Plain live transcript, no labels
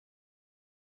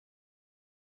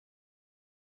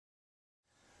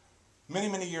Many,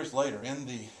 many years later, in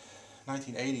the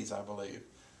 1980s, I believe,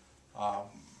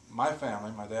 my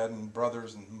family, my dad and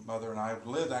brothers and mother and I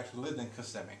actually lived in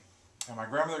Kissimmee. And my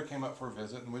grandmother came up for a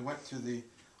visit, and we went to the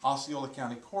Osceola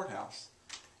County Courthouse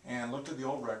and looked at the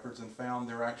old records and found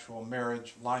their actual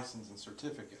marriage license and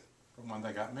certificate from when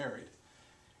they got married.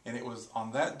 And it was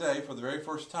on that day, for the very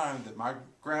first time, that my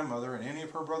grandmother and any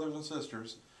of her brothers and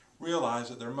sisters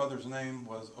realized that their mother's name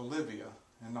was Olivia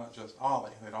and not just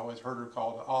Ollie. They'd always heard her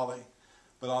called Ollie,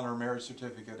 but on her marriage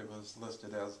certificate it was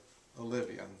listed as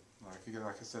Olivia. And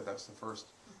like I said, that's the first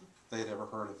they'd ever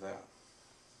heard of that.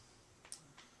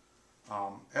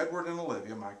 Edward and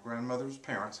Olivia, my grandmother's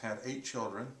parents, had 8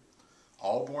 children,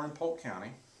 all born in Polk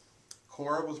County.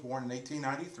 Cora was born in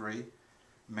 1893.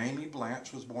 Mamie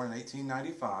Blanche was born in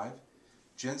 1895.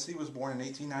 Jency was born in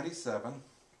 1897.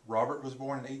 Robert was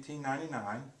born in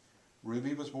 1899.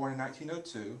 Ruby was born in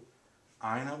 1902.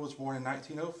 Ina was born in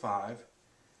 1905.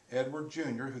 Edward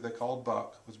Jr., who they called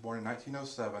Buck, was born in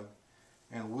 1907.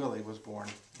 And Willie was born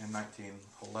in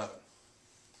 1911.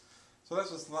 So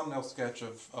that's just a thumbnail sketch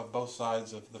of both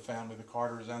sides of the family, the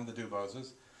Carters and the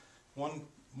DuBoses. One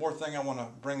more thing I want to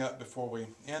bring up before we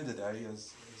end today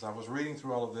is, as I was reading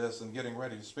through all of this and getting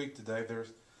ready to speak today,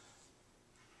 there's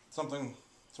something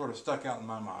sort of stuck out in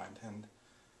my mind. And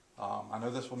I know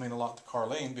this will mean a lot to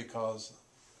Carlene, because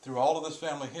through all of this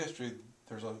family history,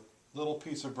 there's a little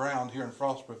piece of ground here in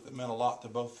Frostproof that meant a lot to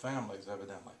both families,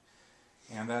 evidently.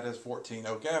 And that is 14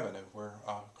 Oak Avenue, where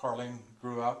Carlene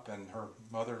grew up, and her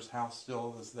mother's house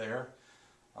still is there.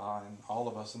 And all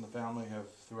of us in the family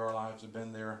have, through our lives, have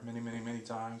been there many, many, many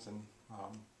times and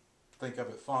think of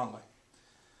it fondly.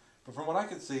 But from what I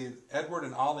could see, Edward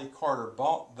and Ollie Carter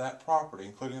bought that property,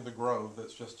 including the grove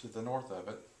that's just to the north of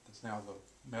it, that's now the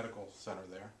medical center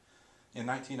there, in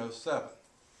 1907.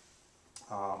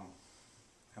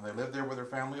 And they lived there with their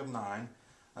family of 9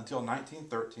 until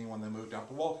 1913, when they moved out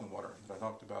to Walking-Water that I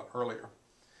talked about earlier.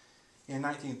 In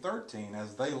 1913,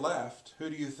 as they left, who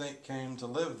do you think came to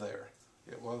live there?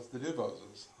 It was the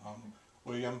DuBoses.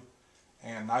 William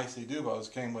and Nicey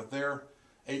DuBose came with their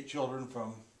 8 children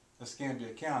from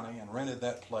Escambia County and rented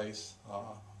that place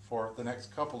for the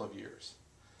next couple of years.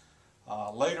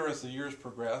 Later, as the years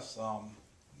progressed,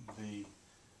 the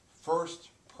first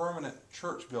permanent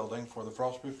church building for the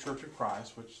Frostproof Church of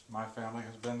Christ, which my family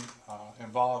has been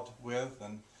involved with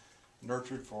and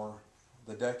nurtured for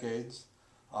the decades,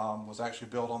 was actually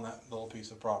built on that little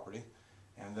piece of property.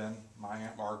 And then my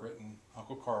Aunt Margaret and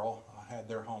Uncle Carl had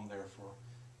their home there for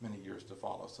many years to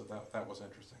follow, so that was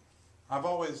interesting. I've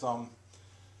always been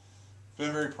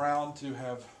very proud to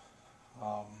have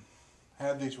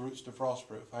had these roots to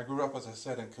Frostproof. I grew up, as I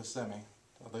said, in Kissimmee,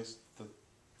 at least the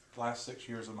last 6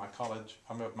 years of my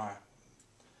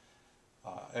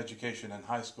education in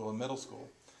high school and middle school.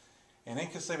 And in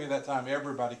Kissimmee at that time,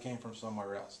 everybody came from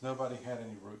somewhere else. Nobody had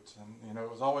any roots. And it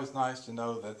was always nice to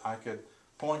know that I could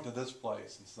point to this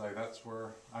place and say, that's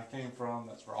where I came from,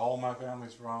 that's where all my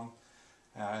family's from,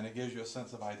 and it gives you a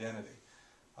sense of identity.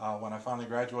 When I finally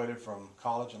graduated from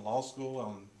college and law school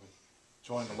and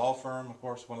joined a law firm, of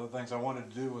course, one of the things I wanted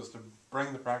to do was to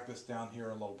bring the practice down here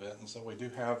a little bit. And so we do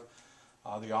have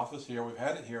the office here. We've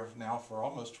had it here now for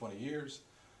almost 20 years,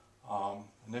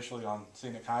 initially on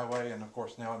Scenic Highway, and of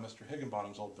course now in Mr.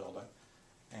 Higginbottom's old building.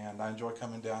 And I enjoy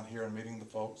coming down here and meeting the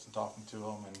folks and talking to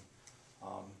them and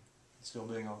still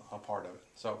being a part of it.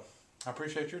 So I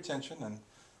appreciate your attention, and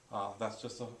that's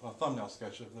just a thumbnail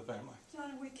sketch of the family.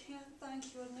 Johnny, we can't thank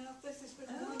you enough. This has been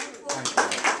Thank wonderful. you.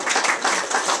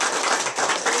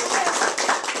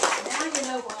 Now you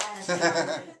know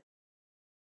why.